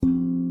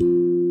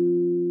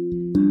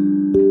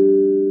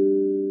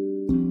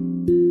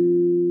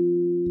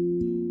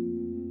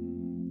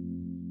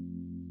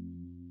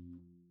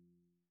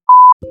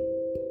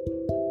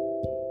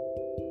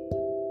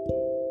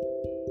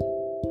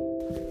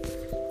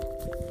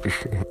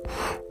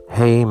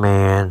Hey,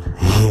 man.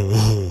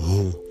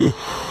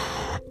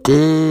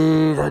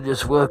 Dude, I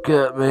just woke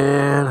up,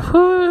 man.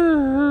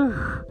 Woo.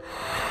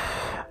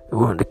 I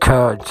wanted to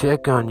call and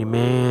check on you,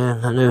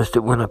 man. I noticed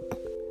it when I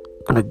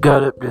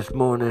got up this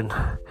morning.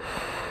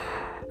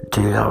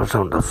 Dude, I was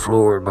on the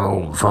floor of my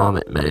own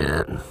vomit,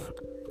 man.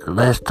 The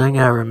last thing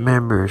I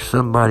remember is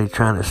somebody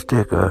trying to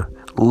stick a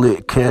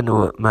lit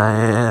candle up my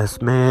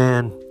ass,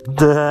 man. What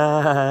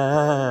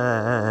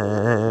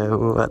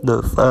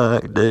the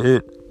fuck,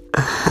 dude?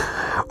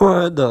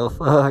 What the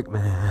fuck,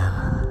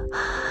 man?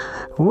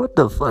 What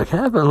the fuck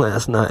happened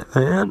last night,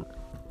 man?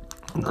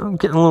 I'm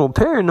getting a little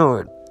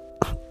paranoid.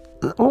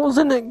 What was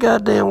in that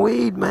goddamn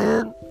weed,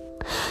 man?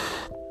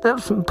 That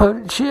was some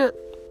potent shit.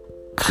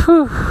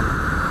 Whew.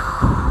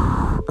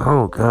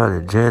 Oh, God,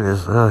 and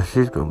Janice,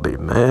 she's gonna be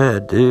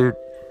mad, dude.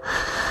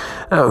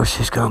 Oh,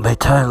 she's gonna be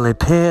totally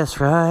pissed,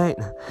 right?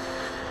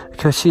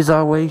 Because she's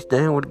always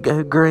down with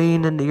go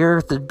green and the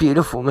earth is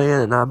beautiful,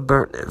 man, and I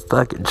burnt that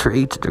fucking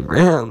tree to the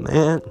ground,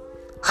 man.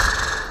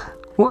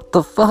 What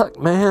the fuck,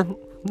 man?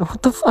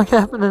 What the fuck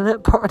happened in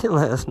that party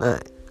last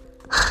night?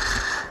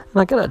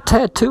 And I got a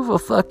tattoo of a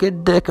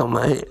fucking dick on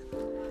my head.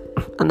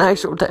 An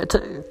actual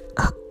tattoo.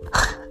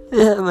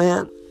 Yeah,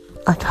 man.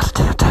 I got a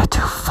damn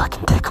tattoo of a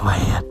fucking dick on my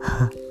head.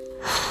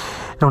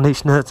 And on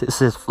each nuts it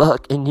says,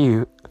 fucking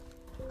you.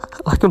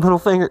 Like a middle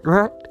finger,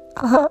 right?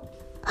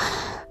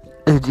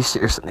 Dude, you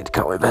seriously need to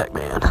call me back,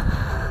 man.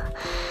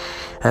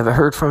 Haven't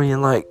heard from you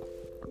in like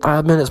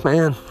 5 minutes,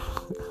 man.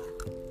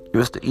 You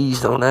must have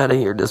eased on out of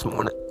here this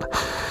morning.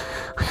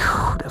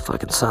 Whew, that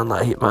fucking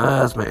sunlight hit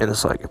my eyes, man.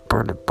 It's like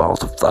burning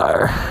balls of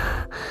fire.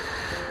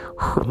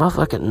 Whew, my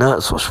fucking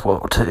nuts was swole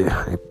too.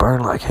 They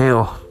burned like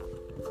hell.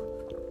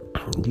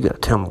 You gotta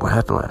tell me what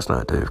happened last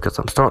night, dude, because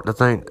I'm starting to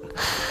think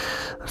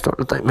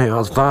maybe I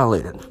was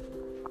violated.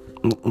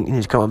 You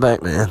need to call me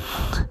back, man.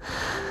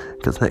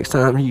 Because next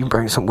time you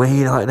bring some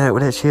weed like that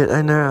with that shit,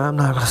 I'm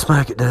not gonna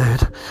smoke it,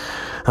 dude.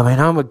 I mean,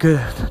 I'm a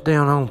good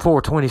down on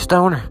 420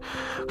 stoner,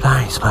 but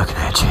I ain't smoking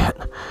that shit.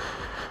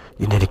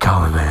 You need to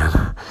call me,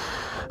 man.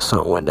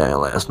 Something went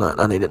down last night.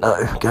 I need to know,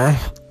 okay?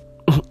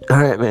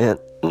 Alright, man.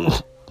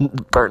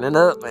 Burning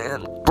up,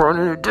 man.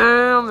 Burning it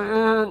down,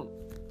 man.